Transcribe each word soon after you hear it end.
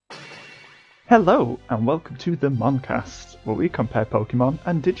Hello, and welcome to the Moncast, where we compare Pokemon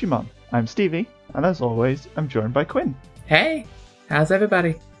and Digimon. I'm Stevie, and as always, I'm joined by Quinn. Hey, how's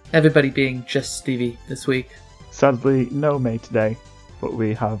everybody? Everybody being just Stevie this week. Sadly, no May today, but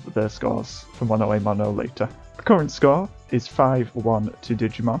we have their scores from Mono A Mono later. The current score is 5-1 to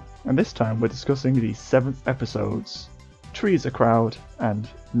Digimon, and this time we're discussing the 7th episodes, Trees a Crowd, and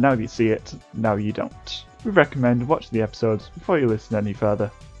Now You See It, Now You Don't. We recommend watching the episodes before you listen any further.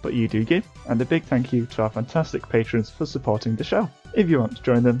 But you do you, and a big thank you to our fantastic patrons for supporting the show. If you want to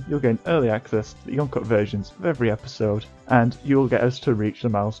join them, you'll gain early access to the uncut versions of every episode, and you'll get us to reach the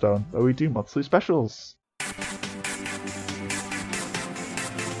milestone where we do monthly specials.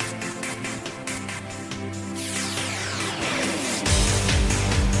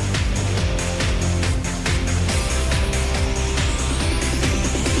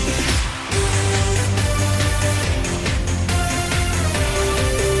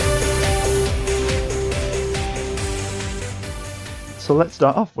 So let's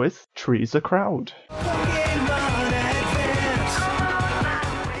start off with Trees a Crowd.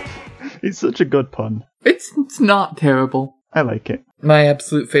 It's such a good pun. It's not terrible. I like it. My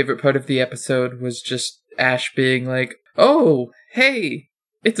absolute favorite part of the episode was just Ash being like, "Oh, hey,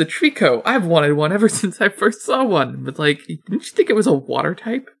 it's a Trico. I've wanted one ever since I first saw one." But like, didn't you think it was a water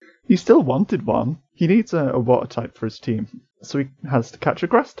type? He still wanted one. He needs a water type for his team, so he has to catch a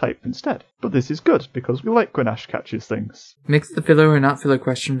grass type instead. But this is good, because we like when Ash catches things. Makes the filler or not filler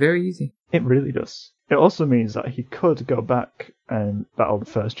question very easy. It really does. It also means that he could go back and battle the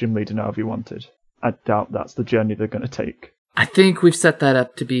first gym leader now if he wanted. I doubt that's the journey they're going to take. I think we've set that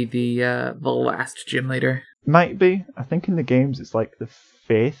up to be the last gym leader. Might be. I think in the games it's like the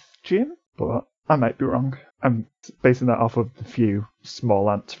 5th gym, but I might be wrong. I'm basing that off of the few Small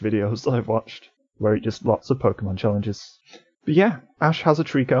Ant videos that I've watched, where it just lots of Pokemon challenges. But yeah, Ash has a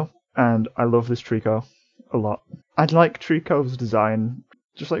Trico, and I love this Trico a lot. I'd like Trico's design,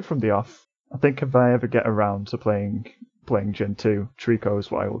 just like from the off. I think if I ever get around to playing Gen 2, Trico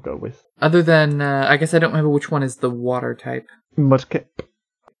is what I will go with. Other than, I guess I don't remember which one is the water type. Mudkip.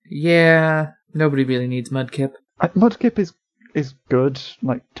 Yeah, nobody really needs Mudkip. Mudkip is good,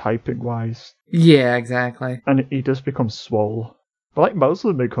 like, typing-wise. Yeah, exactly. And he does become swole. But like most of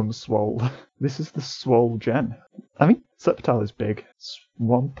them become swole. This is the swole gen. I mean, Sceptile is big.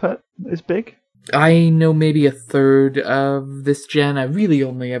 Swampert is big. I know maybe a third of this gen. I really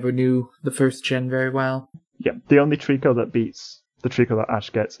only ever knew the first gen very well. Yeah, the only Trico that beats the Trico that Ash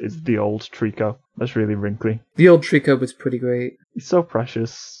gets is the old Trico. That's really wrinkly. The old Trico was pretty great. He's so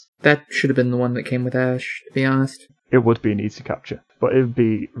precious. That should have been the one that came with Ash, to be honest. It would be an easy capture, but it would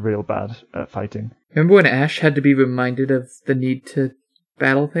be real bad at fighting. Remember when Ash had to be reminded of the need to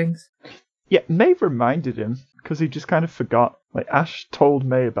battle things? Yeah, May reminded him, because he just kind of forgot. Like, Ash told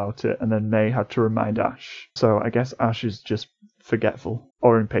May about it, and then May had to remind Ash. So I guess Ash is just forgetful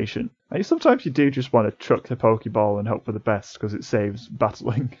or impatient. Like, sometimes you do just want to chuck the Pokeball and hope for the best, because it saves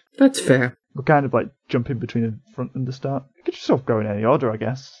battling. That's fair. We're kind of like jumping between the front and the start. You could just sort of go in any order, I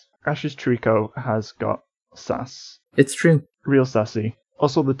guess. Ash's Trico has got sass. It's true. Real sassy.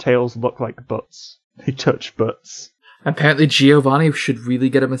 Also, the tails look like butts. They touch butts. Apparently Giovanni should really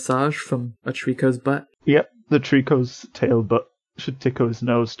get a massage from a Trico's butt. Yep, the Trico's tail butt should tickle his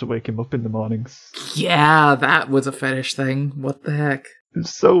nose to wake him up in the mornings. Yeah, that was a fetish thing. What the heck?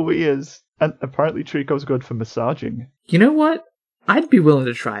 It's so weird. And apparently Trico's good for massaging. You know what? I'd be willing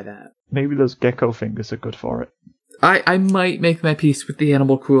to try that. Maybe those gecko fingers are good for it. I might make my peace with the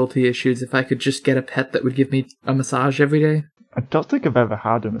animal cruelty issues if I could just get a pet that would give me a massage every day. I don't think I've ever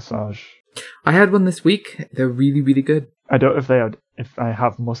had a massage. I had one this week. They're really, really good. I don't know if I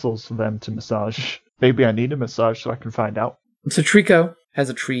have muscles for them to massage. Maybe I need a massage so I can find out. So Trico has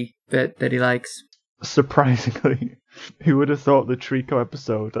a tree that he likes. Surprisingly, who would have thought the Trico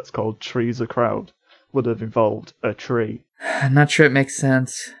episode that's called Trees a Crowd would have involved a tree? I'm not sure it makes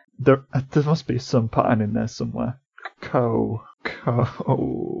sense. There must be some pattern in there somewhere.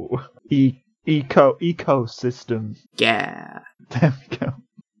 Ecosystem. Yeah. There we go.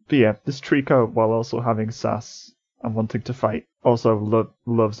 But yeah, this Trico, while also having sass and wanting to fight, also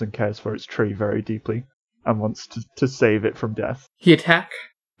loves and cares for its tree very deeply and wants to save it from death. He attack,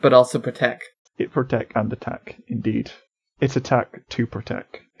 but also protect. It protect and attack, indeed. It attack to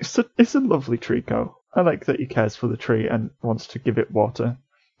protect. It's a lovely Trico. I like that he cares for the tree and wants to give it water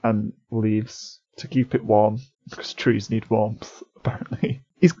and leaves to keep it warm, because trees need warmth, apparently.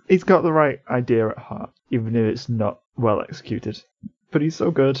 He's got the right idea at heart, even if it's not well executed. But he's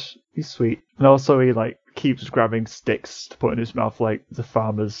so good. He's sweet. And also he keeps grabbing sticks to put in his mouth like the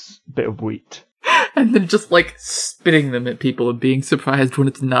farmer's bit of wheat. And then just, like, spitting them at people and being surprised when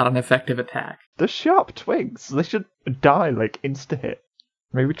it's not an effective attack. They're sharp twigs. They should die, like, insta-hit.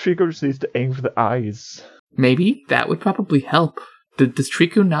 Maybe Trico just needs to aim for the eyes. Maybe that would probably help. Does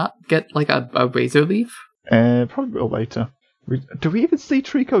Trico not get, like, a razor leaf? Probably a little later. Do we even see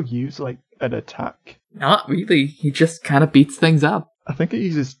Trico use, like, an attack? Not really. He just kind of beats things up. I think it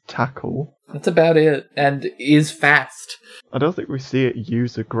uses tackle. That's about it, and is fast. I don't think we see it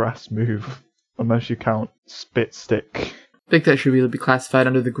use a grass move, unless you count Spit Stick. I think that should really be classified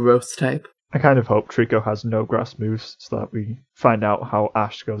under the gross type. I kind of hope Trico has no grass moves, so that we find out how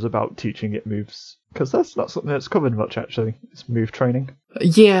Ash goes about teaching it moves. Because that's not something that's covered much, actually. It's move training.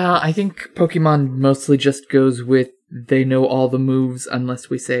 Yeah, I think Pokemon mostly just goes with they know all the moves unless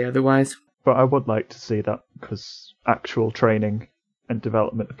we say otherwise. But I would like to see that, because actual training and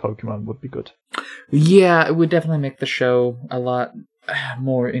development of Pokemon would be good. Yeah, it would definitely make the show a lot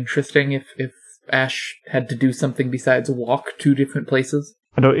more interesting if Ash had to do something besides walk 2 different places.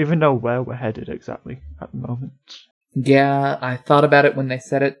 I don't even know where we're headed exactly at the moment. Yeah, I thought about it when they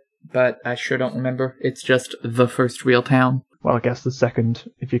said it, but I sure don't remember. It's just the first real town. Well, I guess the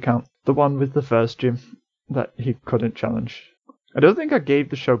second, if you count the one with the first gym that he couldn't challenge. I don't think I gave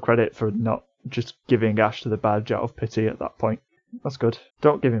the show credit for not just giving Ash the badge out of pity at that point. That's good.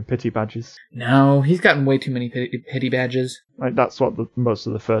 Don't give him pity badges. No, he's gotten way too many pity badges. Like, that's what most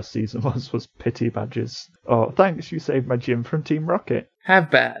of the first season was pity badges. Oh, thanks, you saved my gym from Team Rocket.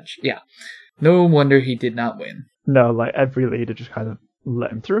 Have badge, yeah. No wonder he did not win. No, like, every leader just kind of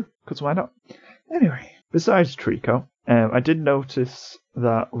let him through, because why not? Anyway, besides Trico, I did notice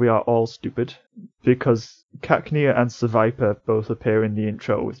that we are all stupid, because Cacnea and Seviper both appear in the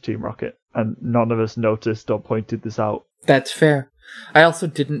intro with Team Rocket, and none of us noticed or pointed this out. That's fair. I also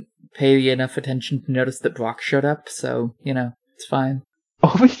didn't pay enough attention to notice that Brock showed up, so, it's fine.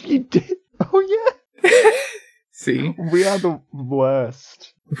 Oh, you did? Oh, yeah! See? We are the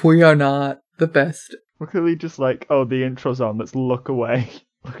worst. We are not the best. We're clearly just like, oh, the intro's on, let's look away.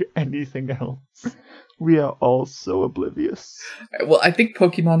 Look at anything else. We are all so oblivious. Well, I think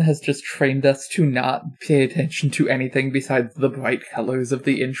Pokemon has just trained us to not pay attention to anything besides the bright colors of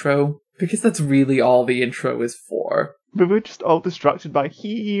the intro, because that's really all the intro is for. But we're just all distracted by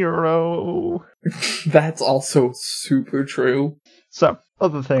hero. That's also super true. So,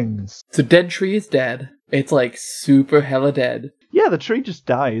 other things. So Dead Tree is dead. It's like super hella dead. Yeah, the tree just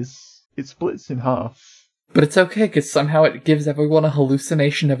dies. It splits in half. But it's okay, because somehow it gives everyone a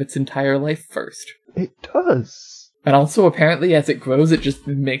hallucination of its entire life first. It does. And also, apparently, as it grows, it just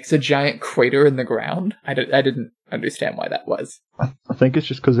makes a giant crater in the ground. I didn't understand why that was. I think it's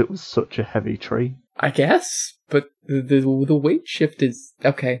just because it was such a heavy tree. I guess, but the weight shift is...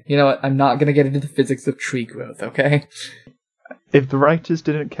 Okay, you know what? I'm not going to get into the physics of tree growth, okay? If the writers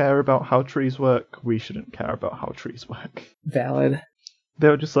didn't care about how trees work, we shouldn't care about how trees work. Valid. They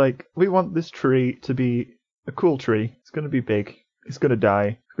were just like, we want this tree to be a cool tree. It's going to be big. It's going to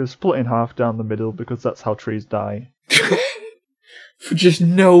die. It's going to split in half down the middle because that's how trees die. For just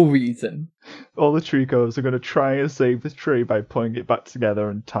no reason. All the Tricos are going to try and save this tree by putting it back together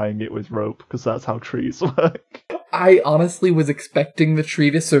and tying it with rope because that's how trees work. I honestly was expecting the tree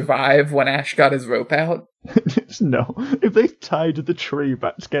to survive when Ash got his rope out. No. If they tied the tree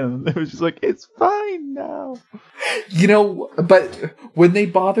back together, it was just like, it's fine now. But when they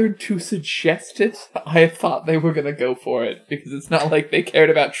bothered to suggest it, I thought they were going to go for it, because it's not like they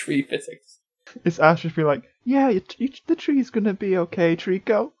cared about tree physics. It's Ash just being like, yeah, the tree's going to be okay,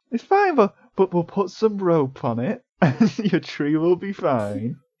 Trico. It's fine, but we'll put some rope on it, and your tree will be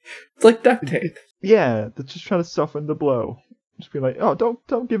fine. It's like duct tape. Yeah, they're just trying to soften the blow. Just be like, oh,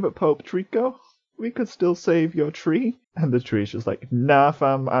 don't give up hope, Trico. We could still save your tree. And the tree's just like, nah,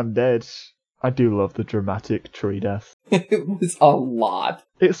 fam, I'm dead. I do love the dramatic tree death. It was a lot.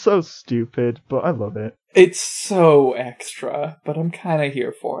 It's so stupid, but I love it. It's so extra, but I'm kind of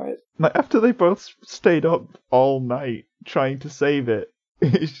here for it. Like, after they both stayed up all night trying to save it,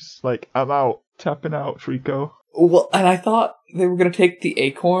 it's just like, I'm out, tapping out, Trico. Well, and I thought they were going to take the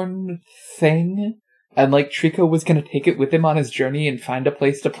acorn thing, and like Trico was going to take it with him on his journey and find a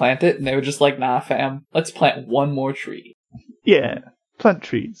place to plant it, and they were just like, nah, fam, let's plant one more tree. Yeah, plant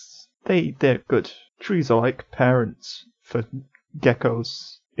trees. They're good. Trees are like parents for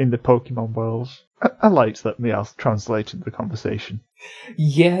geckos in the Pokemon world. I liked that Meowth translated the conversation.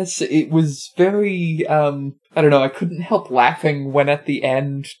 Yes, it was very, I don't know, I couldn't help laughing when at the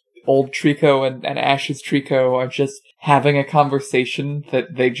end, old Trico and Ash's Trico are just having a conversation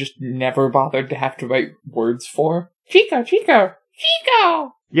that they just never bothered to have to write words for. Chico!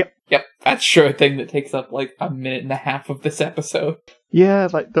 Yep. Yep, that's sure a thing that takes up like a minute and a half of this episode. Yeah,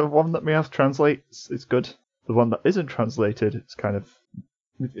 like the one that Meowth translates is good. The one that isn't translated, it's kind of.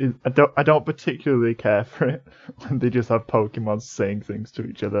 I don't particularly care for it when they just have Pokemon saying things to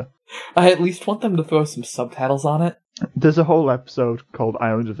each other. I at least want them to throw some subtitles on it. There's a whole episode called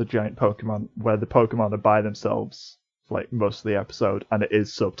Island of the Giant Pokemon where the Pokemon are by themselves for like most of the episode, and it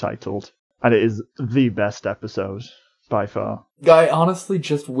is subtitled. And it is the best episode by far. I honestly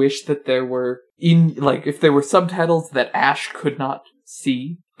just wish that there were if there were subtitles that Ash could not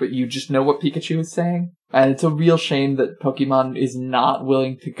see, but you just know what Pikachu is saying. And it's a real shame that Pokemon is not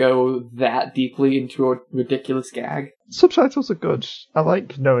willing to go that deeply into a ridiculous gag. Subtitles are good. I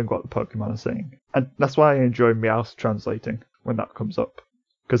like knowing what the Pokemon are saying. And that's why I enjoy Meowth translating when that comes up.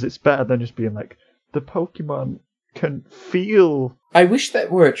 Because it's better than just being like, the Pokemon can feel. I wish that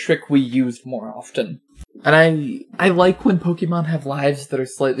were a trick we used more often. And I like when Pokemon have lives that are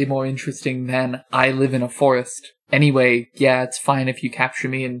slightly more interesting than I live in a forest. Anyway, yeah, it's fine if you capture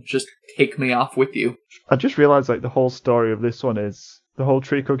me and just take me off with you. I just realised like the whole story of this one is the whole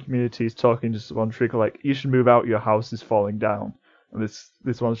Trico community is talking to one Trico like, you should move out, your house is falling down. And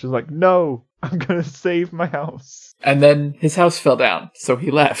this one's just like, no, I'm gonna save my house. And then his house fell down, so he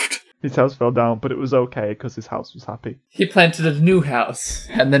left. His house fell down, but it was okay because his house was happy. He planted a new house,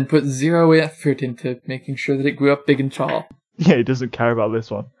 and then put zero effort into making sure that it grew up big and tall. Yeah, he doesn't care about this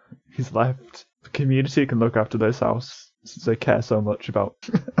one. He's left. The community can look after this house since they care so much about,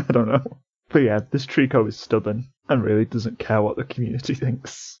 I don't know. But yeah, this Trico is stubborn and really doesn't care what the community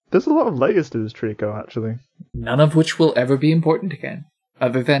thinks. There's a lot of layers to this Trico, actually. None of which will ever be important again,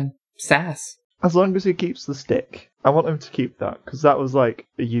 other than sass. As long as he keeps the stick. I want him to keep that, because that was like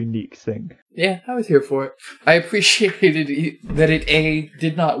a unique thing. Yeah, I was here for it. I appreciated that it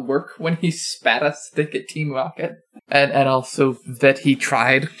did not work when he spat a stick at Team Rocket, and also that he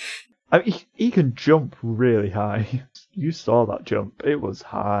tried. I mean, he can jump really high. You saw that jump. It was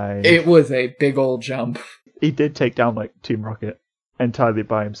high. It was a big old jump. He did take down like Team Rocket entirely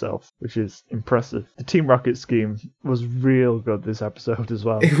by himself, which is impressive. The Team Rocket scheme was real good this episode as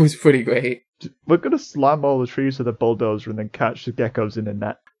well. It was pretty great. We're going to slam all the trees with a bulldozer and then catch the geckos in a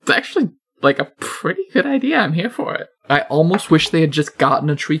net. It's actually like a pretty good idea. I'm here for it. I almost wish they had just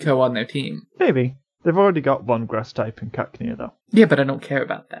gotten a Trico on their team. Maybe. They've already got one grass type in Cacnea though. Yeah, but I don't care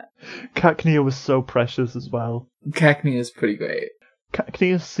about that. Cacnea was so precious as well. Cacnea is pretty great.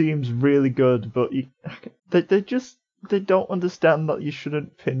 Cacnea seems really good, but they don't understand that you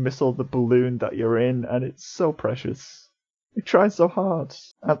shouldn't pin missile the balloon that you're in, and it's so precious. He tried so hard,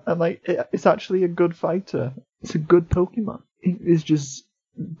 and like it's actually a good fighter. It's a good Pokemon. It's just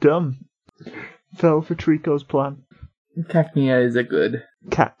dumb. Fell for Trico's plan. Cacnea is a good.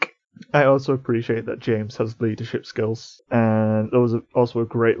 Cac. I also appreciate that James has leadership skills, and there was also a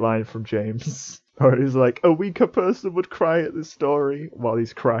great line from James where he's like, "A weaker person would cry at this story," while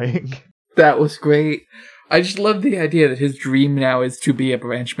he's crying. That was great. I just love the idea that his dream now is to be a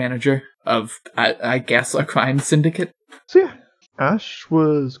branch manager of, I guess, a crime syndicate. So yeah, Ash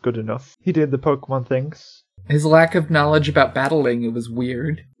was good enough. He did the Pokemon things. His lack of knowledge about battling, it was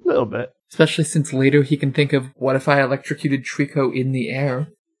weird. A little bit. Especially since later he can think of, what if I electrocuted Trico in the air?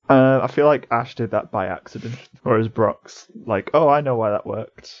 I feel like Ash did that by accident. Whereas Brock's like, oh, I know why that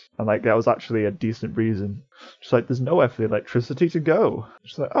worked. And like, that was actually a decent reason. Just like, there's nowhere for the electricity to go.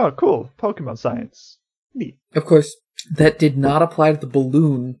 Just like, oh, cool, Pokemon science. Neat. Of course, that did not apply to the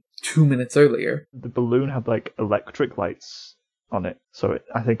balloon 2 minutes earlier. The balloon had like electric lights on it, so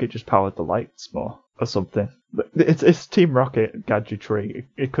I think it just powered the lights more or something. It's Team Rocket gadgetry.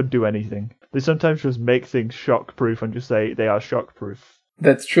 It could do anything. They sometimes just make things shock-proof and just say they are shock-proof.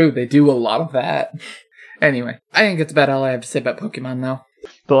 That's true. They do a lot of that. Anyway, I think it's about all I have to say about Pokemon, though.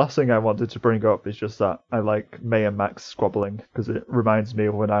 The last thing I wanted to bring up is just that I like May and Max squabbling, because it reminds me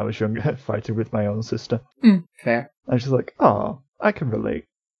of when I was younger, fighting with my own sister. Fair. I was just like, oh, I can relate.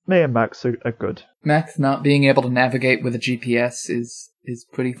 May and Max are good. Max not being able to navigate with a GPS is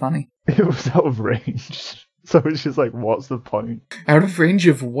pretty funny. It was out of range. So it's just like, what's the point? Out of range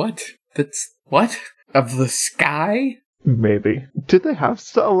of what? What? Of the sky? Maybe. Did they have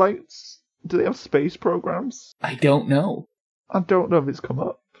satellites? Do they have space programs? I don't know. I don't know if it's come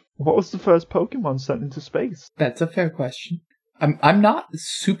up. What was the first Pokemon sent into space? That's a fair question. I'm not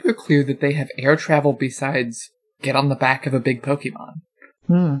super clear that they have air travel besides get on the back of a big Pokemon.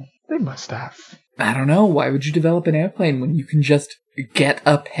 They must have. I don't know. Why would you develop an airplane when you can just get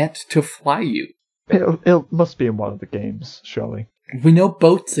a pet to fly you? It must be in one of the games, surely. We know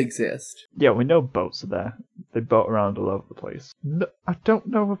boats exist. Yeah, we know boats are there. They boat around all over the place. No, I don't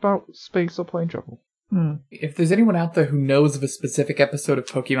know about space or plane travel. If there's anyone out there who knows of a specific episode of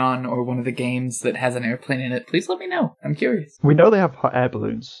Pokemon or one of the games that has an airplane in it, please let me know. I'm curious. We know they have hot air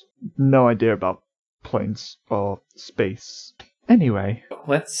balloons. No idea about planes or space. Anyway.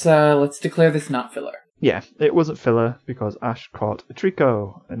 Let's declare this not filler. Yeah, it wasn't filler because Ash caught a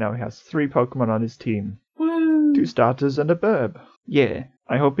Trico, and now he has 3 Pokemon on his team. Woo! 2 starters and a Burb. Yeah,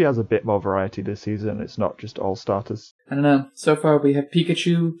 I hope he has a bit more variety this season. It's not just all starters. I don't know. So far we have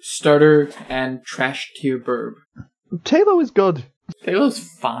Pikachu, Starter, and Trash Tier Burb. Tailo is good. Tailo's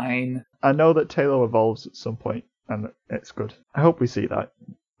fine. I know that Tailo evolves at some point, and it's good. I hope we see that.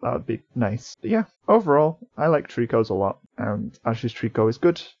 That would be nice. But yeah, overall, I like Tricos a lot, and Ash's Trico is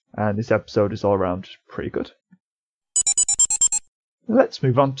good, and this episode is all around pretty good. Let's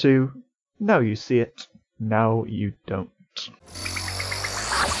move on to Now You See It, Now You Don't.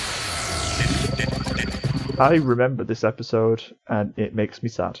 I remember this episode, and it makes me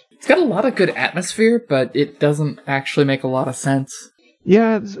sad. It's got a lot of good atmosphere, but it doesn't actually make a lot of sense.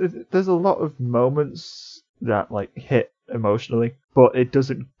 Yeah, there's a lot of moments that like hit emotionally, but it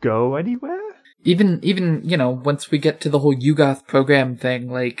doesn't go anywhere. Even once we get to the whole Yugoth program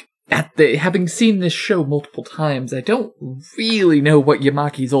thing, like having seen this show multiple times, I don't really know what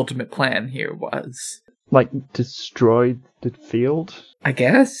Yamaki's ultimate plan here was. Like destroy the field? I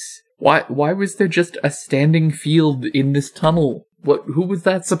guess. Why was there just a standing field in this tunnel? Who was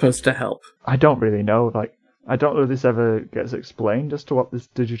that supposed to help? I don't really know. Like, I don't know if this ever gets explained as to what this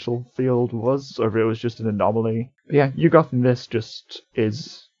digital field was, or if it was just an anomaly. But yeah, Yugoth in this just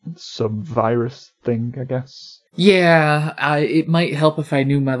is some virus thing, I guess. Yeah, it might help if I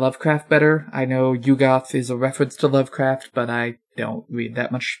knew my Lovecraft better. I know Yugoth is a reference to Lovecraft, but I don't read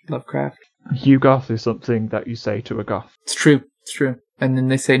that much Lovecraft. Yugoth is something that you say to a goth. It's true. And then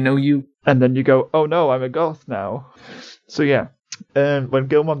they say, no, you. And then you go, oh no, I'm a goth now. So yeah, when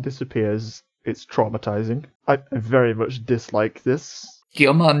Gilmon disappears, it's traumatizing. I very much dislike this.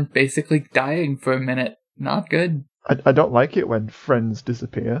 Gilmon basically dying for a minute. Not good. I don't like it when friends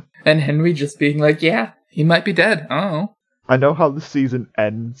disappear. And Henry just being like, yeah, he might be dead. Oh. I know how the season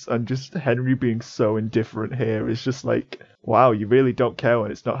ends, and just Henry being so indifferent here is just like, wow, you really don't care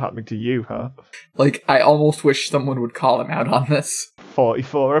when it's not happening to you, huh? Like, I almost wish someone would call him out on this.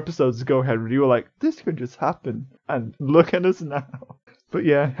 44 episodes ago, Henry, you were like, this could just happen, and look at us now. But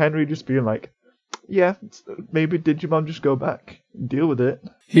yeah, Henry just being like, yeah, maybe Digimon just go back and deal with it.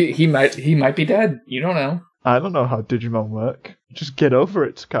 He might be dead. You don't know. I don't know how Digimon work. Just get over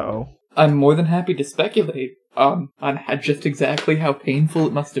it, Kao. I'm more than happy to speculate on just exactly how painful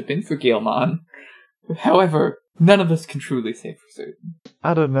it must have been for Gilmon. However, none of us can truly say for certain.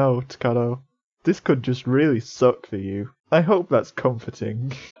 I don't know, Takano. This could just really suck for you. I hope that's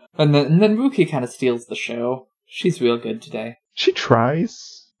comforting. And then Ruki kind of steals the show. She's real good today. She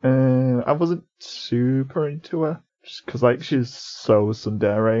tries. I wasn't super into her. Just because, like, she's so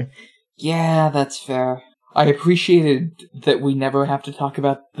tsundere. Yeah, that's fair. I appreciated that we never have to talk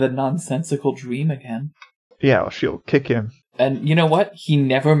about the nonsensical dream again. Yeah, well, she'll kick him. And you know what? He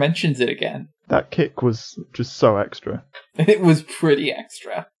never mentions it again. That kick was just so extra. It was pretty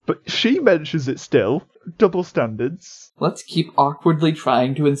extra. But she mentions it still. Double standards. Let's keep awkwardly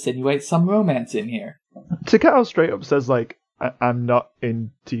trying to insinuate some romance in here. Takao straight up says, like, I'm not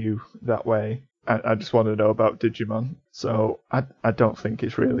into you that way. I just want to know about Digimon. So I don't think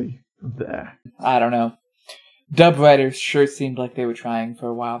it's really there. I don't know. Dub writers sure seemed like they were trying for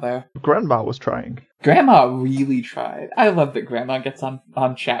a while there. Grandma was trying. Grandma really tried. I love that Grandma gets on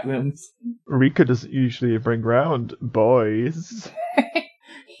chat rooms. Rika doesn't usually bring round boys.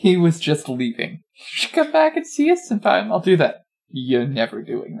 He was just leaving. You should come back and see us sometime. I'll do that. You're never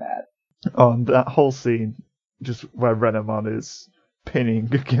doing that. Oh, and that whole scene, just where Renamon is pinning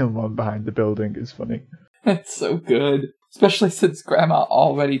Gilmon behind the building, is funny. It's so good. Especially since Grandma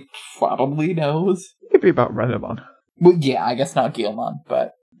already probably knows. It'd be about Renamon. Well, yeah, I guess not Gilmon,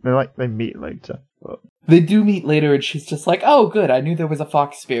 but... They meet later. But... They do meet later, and she's just like, oh, good, I knew there was a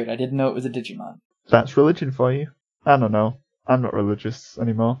fox spirit. I didn't know it was a Digimon. That's religion for you. I don't know. I'm not religious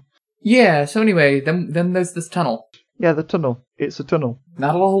anymore. Yeah, so anyway, then there's this tunnel. Yeah, the tunnel. It's a tunnel.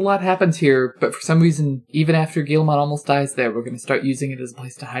 Not a whole lot happens here, but for some reason, even after Gilmon almost dies there, we're going to start using it as a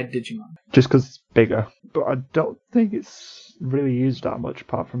place to hide Digimon. Just because it's bigger. But I don't think it's really used that much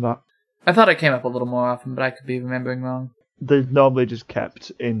apart from that. I thought it came up a little more often, but I could be remembering wrong. They're normally just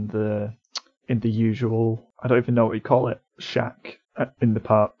kept in the usual, I don't even know what you call it, shack in the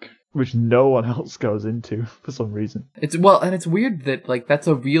park, which no one else goes into for some reason. It's weird that, like, that's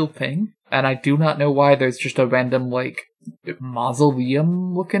a real thing, and I do not know why there's just a random, like,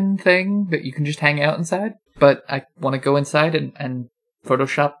 mausoleum-looking thing that you can just hang out inside. But I want to go inside and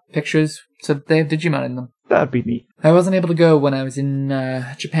Photoshop pictures so they have Digimon in them. That'd be neat. I wasn't able to go when I was in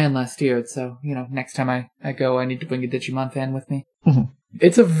Japan last year, so, next time I go, I need to bring a Digimon fan with me. Mhm.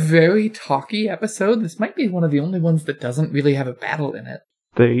 It's a very talky episode. This might be one of the only ones that doesn't really have a battle in it.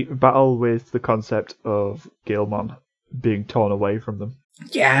 They battle with the concept of Guilmon being torn away from them.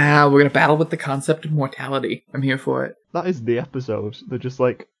 Yeah, we're gonna battle with the concept of mortality. I'm here for it. That is the episode. They're just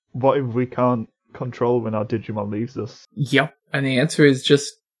like, what if we can't control when our Digimon leaves us? Yep. And the answer is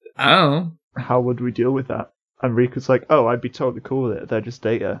just, I don't know. How would we deal with that? And Riku's like, oh, I'd be totally cool with it. They're just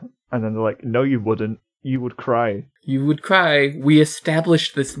data. And then they're like, no, you wouldn't. You would cry. You would cry. We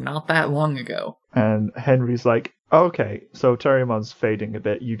established this not that long ago. And Henry's like, okay, so Terriermon's fading a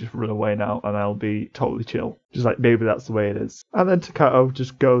bit. You just run away now, and I'll be totally chill. Just like, maybe that's the way it is. And then Takato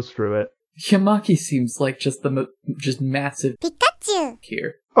just goes through it. Yamaki seems like just just massive Pikachu!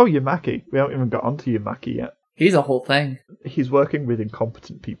 here. Oh, Yamaki. We haven't even got onto Yamaki yet. He's a whole thing. He's working with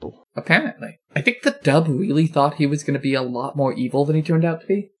incompetent people. Apparently. I think the dub really thought he was going to be a lot more evil than he turned out to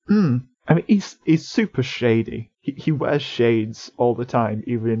be. I mean, he's super shady. He wears shades all the time,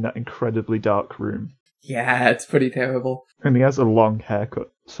 even in that incredibly dark room. Yeah, it's pretty terrible. And he has a long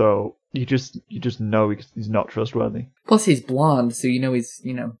haircut, so you just know he's not trustworthy. Plus he's blonde, so he's,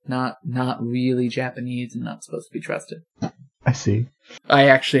 not really Japanese and not supposed to be trusted. I see. I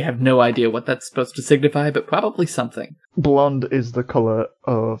actually have no idea what that's supposed to signify, but probably something. Blonde is the colour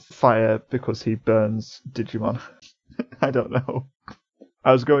of fire because he burns Digimon. I don't know.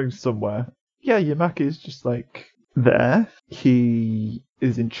 I was going somewhere. Yeah, Yamaki is just like there. He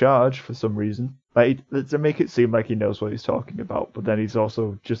is in charge for some reason. Like, to make it seem like he knows what he's talking about, but then he's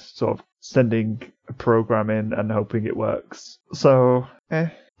also just sort of sending a program in and hoping it works. So,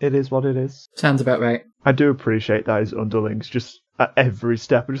 it is what it is. Sounds about right. I do appreciate that his underlings just at every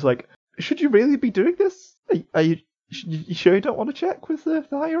step are just like, should you really be doing this? Are you sure you don't want to check with the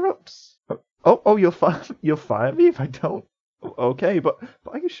higher ups? Oh, you'll fire me if I don't. Okay, but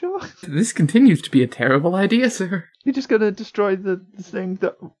are you sure? This continues to be a terrible idea, sir. You're just gonna destroy the thing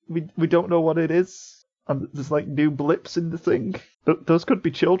that we don't know what it is, and there's like new blips in the thing. Those could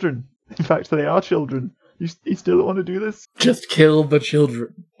be children. In fact, they are children. You still don't want to do this? Just kill the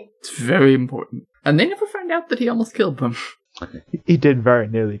children. It's very important. And they never found out that he almost killed them. He did very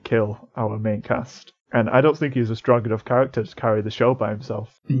nearly kill our main cast. And I don't think he's a strong enough character to carry the show by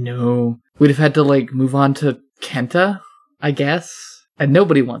himself. No. We'd have had to, move on to Kenta, I guess. And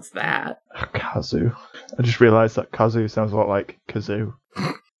nobody wants that. Kazu. I just realised that Kazu sounds a lot like Kazoo.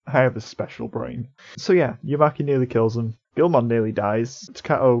 I have a special brain. So yeah, Yamaki nearly kills him. Guilmon nearly dies.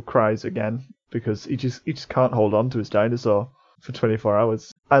 Takato cries again because he just can't hold on to his dinosaur for 24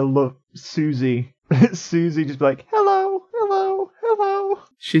 hours. I love Susie. Susie just be like, hello, hello, hello.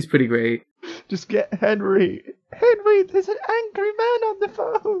 She's pretty great. Just get Henry. Henry, there's an angry man on the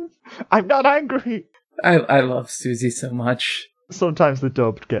phone. I'm not angry. I love Susie so much. Sometimes the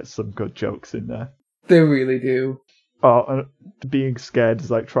dub gets some good jokes in there. They really do. Oh, and being scared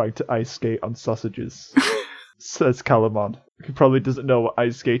is like trying to ice skate on sausages. Says Calamon. He probably doesn't know what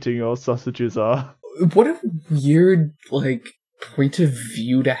ice skating or sausages are. What a weird, point of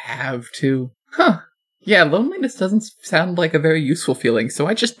view to have, too. Huh. Yeah, loneliness doesn't sound like a very useful feeling, so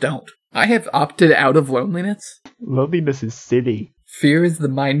I just don't. I have opted out of loneliness. Loneliness is silly. Fear is the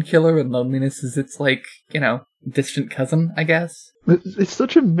mind killer, and loneliness is its, distant cousin, I guess. It's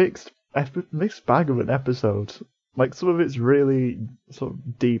such a mixed bag of an episode. Like, some of it's really sort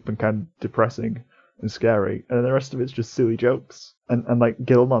of deep and kind of depressing and scary, and then the rest of it's just silly jokes. And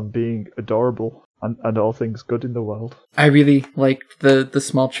Guilmon being adorable and all things good in the world. I really liked the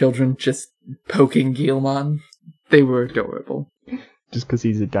small children just poking Guilmon. They were adorable. Just because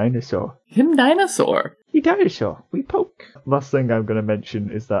he's a dinosaur. Him dinosaur. He dinosaur. We poke. Last thing I'm going to mention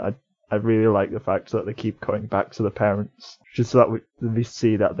is that I really like the fact that they keep going back to the parents, just so that we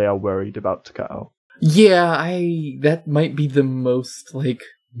see that they are worried about Takato. Yeah, that might be the most,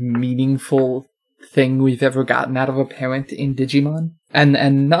 meaningful thing we've ever gotten out of a parent in Digimon.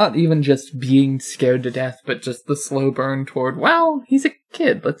 And not even just being scared to death, but just the slow burn toward, well, he's a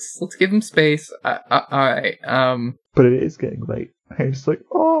kid. Let's give him space. Alright, But it is getting late. And it's like,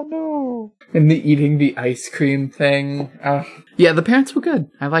 oh no. And the eating the ice cream thing. Yeah, the parents were good.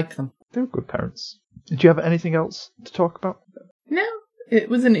 I liked them. They were good parents. Do you have anything else to talk about? No. It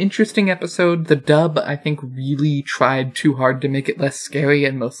was an interesting episode. The dub, I think, really tried too hard to make it less scary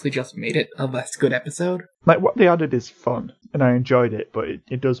and mostly just made it a less good episode. What they added is fun, and I enjoyed it, but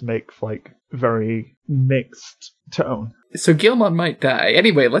it does make, very mixed tone. So Guilmon might die.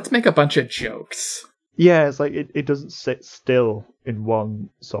 Anyway, let's make a bunch of jokes. Yeah, it's it doesn't sit still in one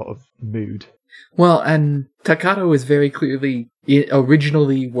sort of mood. Well, and Takato is very clearly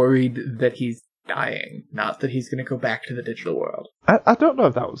originally worried that he's dying, not that he's going to go back to the digital world. I don't know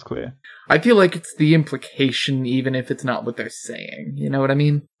if that was clear. I feel like it's the implication, even if it's not what they're saying. You know what I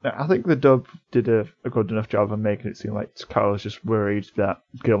mean? I think the dub did a good enough job of making it seem like Takao's just worried that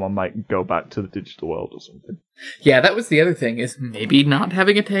Gilmon might go back to the digital world or something. Yeah, that was the other thing, is maybe not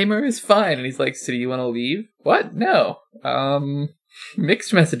having a tamer is fine. And he's like, so do you want to leave? What? No.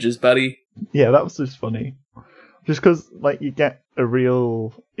 Mixed messages, buddy. Yeah, that was just funny. Just because, like, you get a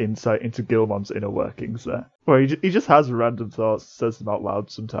real insight into Gilmon's inner workings there. Where he just has random thoughts, says them out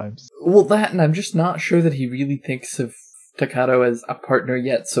loud sometimes. Well, that, and I'm just not sure that he really thinks of Takato as a partner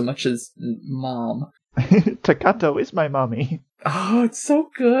yet, so much as mom. Takato is my mommy. Oh, it's so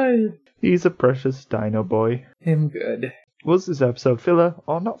good. He's a precious dino boy. Him good. Was this episode filler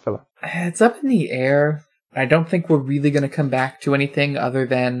or not filler? It's up in the air. I don't think we're really going to come back to anything other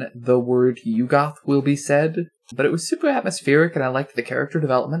than the word Yugoth will be said. But it was super atmospheric, and I liked the character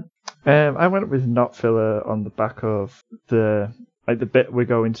development. I went with not filler on the back of the bit we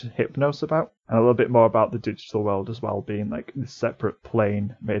go into Hypnos about, and a little bit more about the digital world as well, being like this separate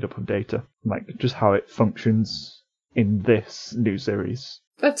plane made up of data, like just how it functions in this new series.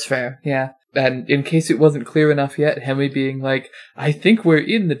 That's fair, yeah. And in case it wasn't clear enough yet, Henry being like, I think we're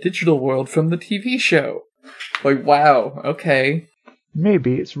in the digital world from the TV show. Like, wow, okay.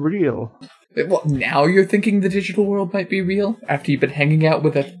 Maybe it's real. Well, now you're thinking the digital world might be real? After you've been hanging out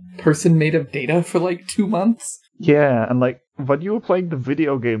with a person made of data for like 2 months? Yeah, and like, when you were playing the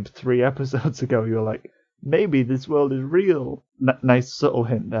video game 3 episodes ago, you were like, maybe this world is real. Nice subtle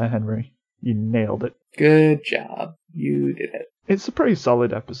hint there, Henry. You nailed it. Good job. You did it. It's a pretty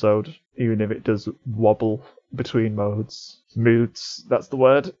solid episode, even if it does wobble between modes. Moods, that's the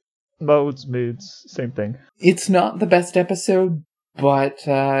word. Modes, moods, same thing. It's not the best episode, but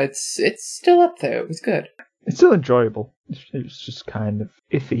it's still up there. It was good. It's still enjoyable. It's just kind of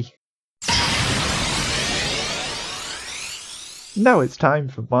iffy. Now it's time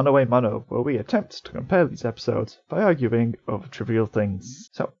for Mono a Mono, where we attempt to compare these episodes by arguing over trivial things.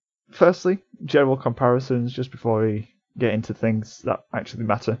 So, firstly, general comparisons just before we get into things that actually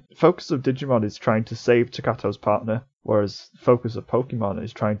matter. The focus of Digimon is trying to save Takato's partner, whereas the focus of Pokemon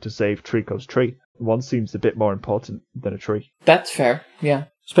is trying to save Trico's tree. One seems a bit more important than a tree. That's fair, yeah.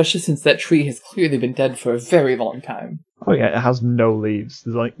 Especially since that tree has clearly been dead for a very long time. Oh yeah, it has no leaves.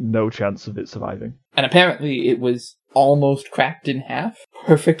 There's like no chance of it surviving. And apparently it was almost cracked in half,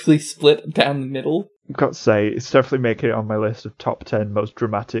 perfectly split down the middle. I've got to say, it's definitely making it on my list of top 10 most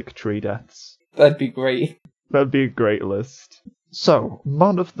dramatic tree deaths. That'd be great. That'd be a great list. So,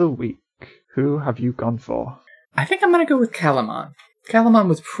 Mon of the Week. Who have you gone for? I think I'm going to go with Calamon. Calamon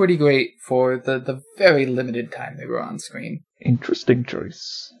was pretty great for the very limited time they were on screen. Interesting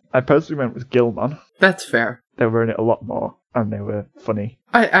choice. I personally went with Gilmon. That's fair. They were in it a lot more, and they were funny.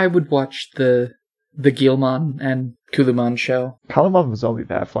 I would watch the Gilmon and Kulumon show. Calamon was only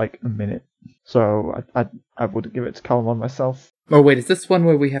there for like a minute, so I would give it to Calamon myself. Oh wait, is this one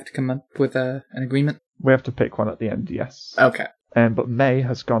where we have to come up with an agreement? We have to pick one at the end, yes. Okay. But May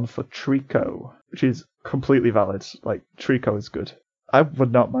has gone for Trico, which is completely valid. Like, Trico is good. I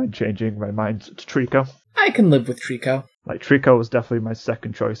would not mind changing my mind to Trico. I can live with Trico. Like, Trico was definitely my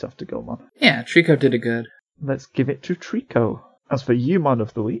second choice after Gilmon. Yeah, Trico did a good. Let's give it to Trico. As for Umon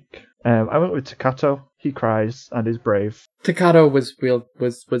of the Week, I went with Takato. He cries and is brave. Takato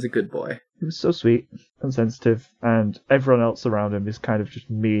was a good boy. He was so sweet and sensitive, and everyone else around him is kind of just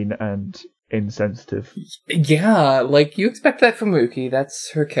mean and insensitive. Yeah, like, you expect that from Ruki,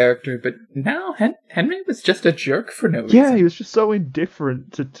 that's her character, but now Henry was just a jerk for no reason. Yeah, he was just so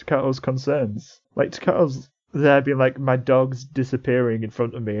indifferent to Takato's concerns. Like, Takato's there being like, my dog's disappearing in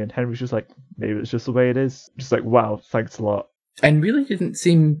front of me, and Henry's just like, maybe it's just the way it is. Just like, wow, thanks a lot. And really didn't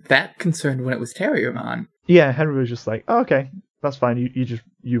seem that concerned when it was Terriermon. Yeah, Henry was just like, oh, okay, that's fine,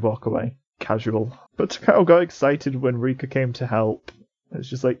 you walk away. Casual. But Takato got excited when Rika came to help. It's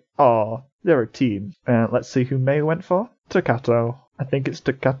just like, aw, they're a team. Let's see who May went for. Takato. I think it's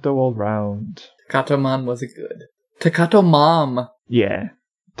Takato all round. Takato-mon was a good. Takato-mom. Yeah,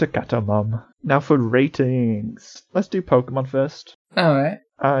 Takato Mom. Now for ratings. Let's do Pokemon first. Alright.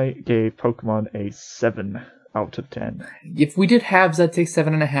 I gave Pokemon a 7 out of 10. If we did halves, I'd say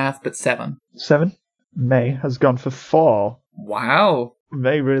 7.5, but 7. 7? May has gone for 4. Wow.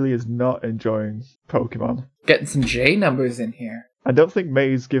 May really is not enjoying Pokemon. Getting some J numbers in here. I don't think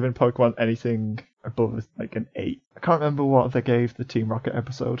May's given Pokemon anything above like an 8. I can't remember what they gave the Team Rocket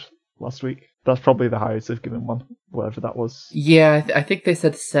episode last week. That's probably the highest they've given one, whatever that was. Yeah, I think they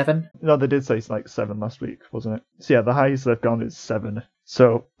said 7. No, they did say like 7 last week, wasn't it? So yeah, the highest they've gone is 7.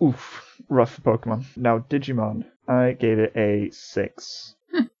 So, oof. rough for Pokemon. Now, Digimon, I gave it a 6.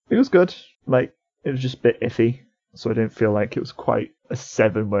 It was good. Like, it was just a bit iffy, so I didn't feel like it was quite a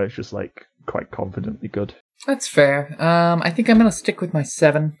 7 where it's just, like, quite confidently good. That's fair. I think I'm gonna stick with my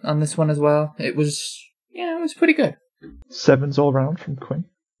 7 on this one as well. It was pretty good. 7's all round from Quinn.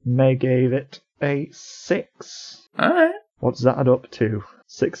 May gave it a 6. Alright. What's that add up to?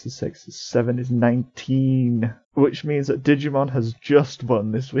 6 is 6, 7 is 19. Which means that Digimon has just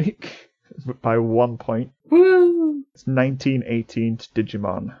won this week by 1 point. Woo! It's 19-18 to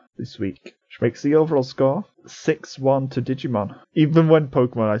Digimon this week, which makes the overall score 6-1 to Digimon. Even when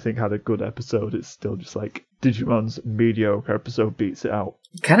Pokemon, I think, had a good episode, it's still just like Digimon's mediocre episode beats it out.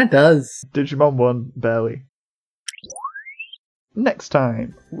 Kinda does. Digimon won, barely. Next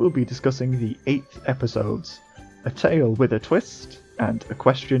time, we'll be discussing the 8th episodes, A Tale with a Twist, and A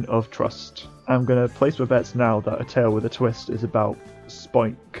Question of Trust. I'm going to place my bets now that A Tale with a Twist is about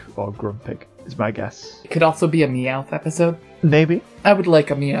Spoink or Grumpig, is my guess. It could also be a Meowth episode. Maybe. I would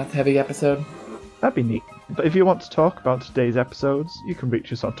like a Meowth-heavy episode. That'd be neat. But if you want to talk about today's episodes, you can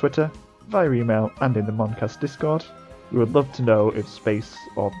reach us on Twitter, via email, and in the Moncast Discord. We would love to know if space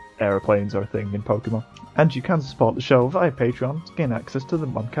or aeroplanes are a thing in Pokemon. And you can support the show via Patreon to gain access to the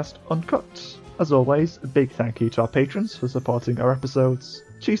Moncast Uncut. As always, a big thank you to our patrons for supporting our episodes: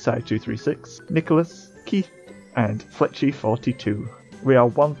 Cheeside236, Nicholas, Keith, and Fletchy42. We are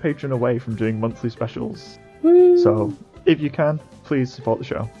one patron away from doing monthly specials. Woo! So, if you can, please support the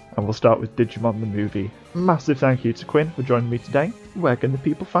show. And we'll start with Digimon the movie. Massive thank you to Quinn for joining me today. Where can the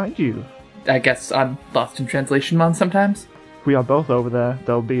people find you? I guess I'm lost in translation month sometimes. We are both over there.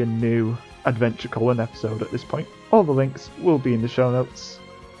 There'll be a new Adventure Colon episode at this point. All the links will be in the show notes.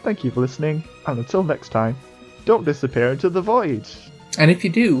 Thank you for listening, and until next time, don't disappear into the void. And if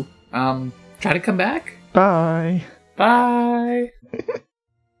you do, try to come back. Bye. Bye.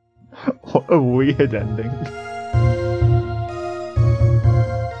 What a weird ending.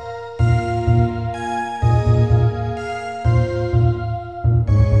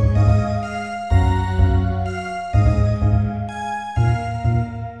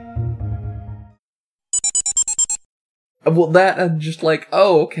 Well, that, I'm just like,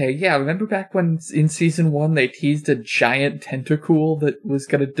 oh, okay, yeah, remember back when in Season 1 they teased a giant tentacool that was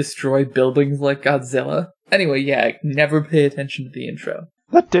gonna destroy buildings like Godzilla? Anyway, yeah, never pay attention to the intro.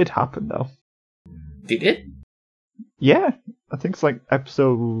 That did happen, though. Did it? Yeah, I think it's like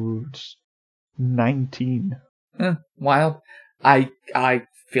episode 19. Wild. I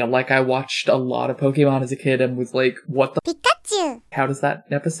feel like I watched a lot of Pokemon as a kid and was like, what the Pikachu! How does that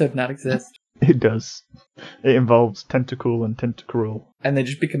episode not exist? It does. It involves Tentacool and Tentacruel. And they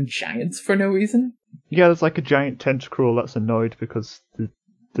just become giants for no reason? Yeah, there's like a giant Tentacruel that's annoyed because the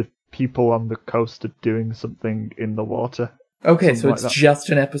people on the coast are doing something in the water. Okay, Something so like it's that. just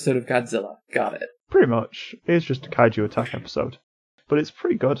an episode of Godzilla. Got it. Pretty much. It's just a kaiju attack episode. But it's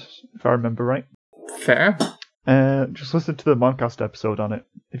pretty good, if I remember right. Fair. Just listen to the Moncast episode on it,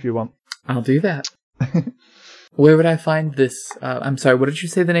 if you want. I'll do that. Where would I find this? I'm sorry, what did you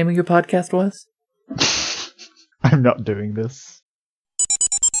say the name of your podcast was? I'm not doing this.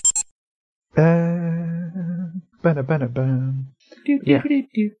 Ba-na-ba-na-bam. Yeah.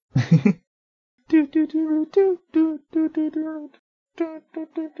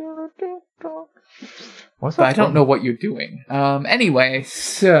 What's that? But I don't know what you're doing. Anyway,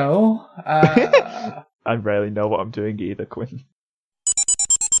 so... I rarely know what I'm doing either, Quinn.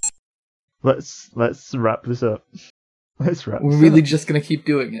 Let's wrap this up. Let's wrap we're this really up. just gonna keep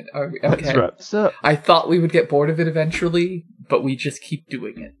doing it. Are we? Let's Okay. wrap this up. I thought we would get bored of it eventually, but we just keep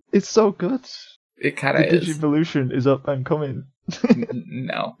doing it. It's so good. It kind The of is. Digivolution is up and coming.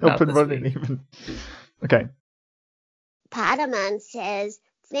 No, Up not and this running week. even. Okay. Potamon says,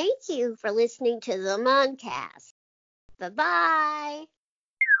 thank you for listening to the Moncast. Bye-bye.